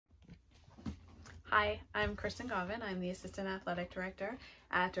Hi, I'm Kristen Gauvin. I'm the Assistant Athletic Director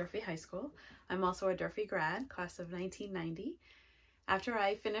at Durfee High School. I'm also a Durfee grad, class of 1990. After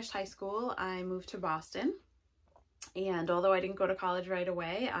I finished high school, I moved to Boston. And although I didn't go to college right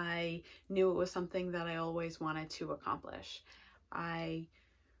away, I knew it was something that I always wanted to accomplish. I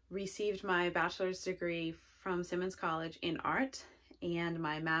received my bachelor's degree from Simmons College in art and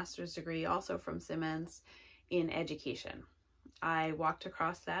my master's degree also from Simmons in education. I walked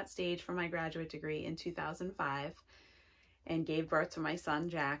across that stage for my graduate degree in 2005 and gave birth to my son,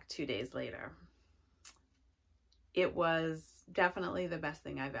 Jack, 2 days later. It was definitely the best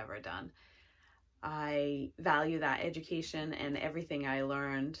thing I've ever done. I value that education and everything I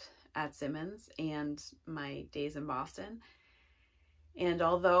learned at Simmons and my days in Boston. And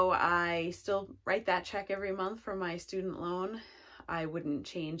although I still write that check every month for my student loan, I wouldn't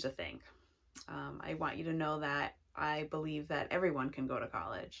change a thing. I want you to know that I believe that everyone can go to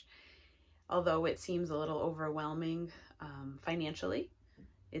college. Although it seems a little overwhelming financially,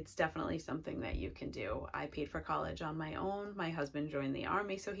 it's definitely something that you can do. I paid for college on my own. My husband joined the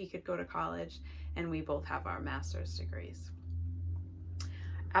Army so he could go to college, and we both have our master's degrees.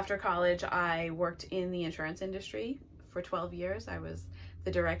 After college, I worked in the insurance industry for 12 years. I was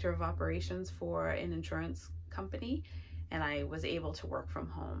the director of operations for an insurance company, and I was able to work from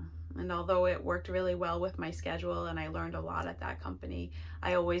home. And although it worked really well with my schedule and I learned a lot at that company,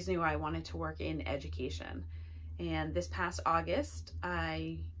 I always knew I wanted to work in education. And this past August,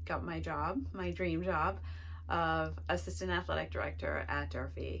 I got my job, my dream job of Assistant Athletic Director at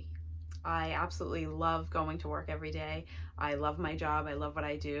Durfee. I absolutely love going to work every day. I love my job. I love what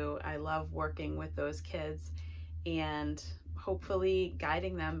I do. I love working with those kids and hopefully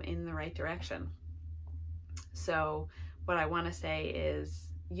guiding them in the right direction. So what I want to say is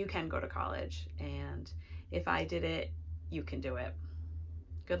you can go to college, and if I did it, you can do it.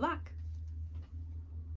 Good luck.